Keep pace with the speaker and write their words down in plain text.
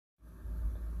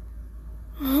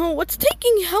Oh, what's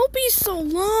taking Helpy so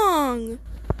long?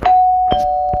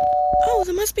 Oh,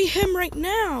 that must be him right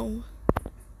now.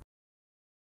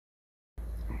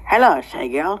 Hello, Shy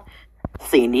Girl.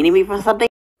 So you needed me for something?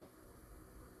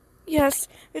 Yes,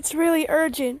 it's really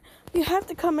urgent. You have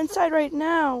to come inside right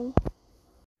now.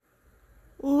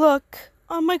 Look,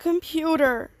 on my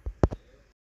computer.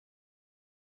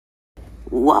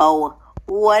 Whoa,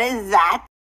 what is that?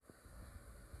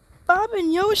 Bob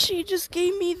and Yoshi just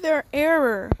gave me their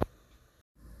error.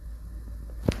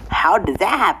 How did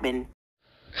that happen?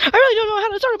 I really don't know how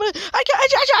to start, but I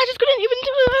just couldn't even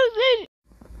do it.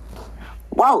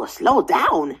 Whoa, slow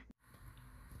down.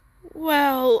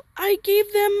 Well, I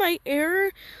gave them my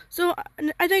error, so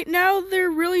I think now they're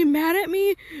really mad at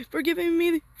me for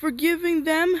giving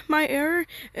them my error,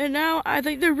 and now I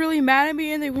think they're really mad at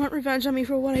me and they want revenge on me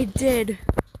for what I did.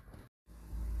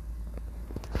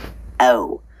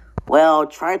 Oh, well,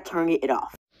 try turning it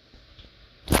off.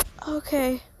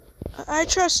 Okay, I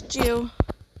trust you.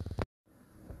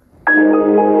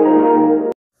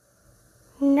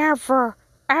 Never,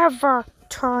 ever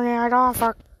turn it off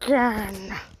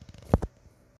again.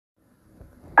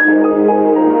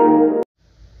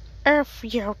 If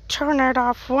you turn it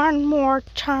off one more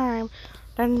time,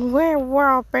 then we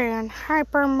will be in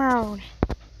hyper mode.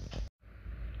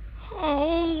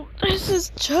 Oh, this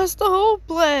is just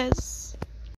hopeless.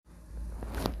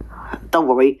 Don't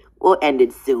worry, we'll end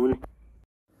it soon.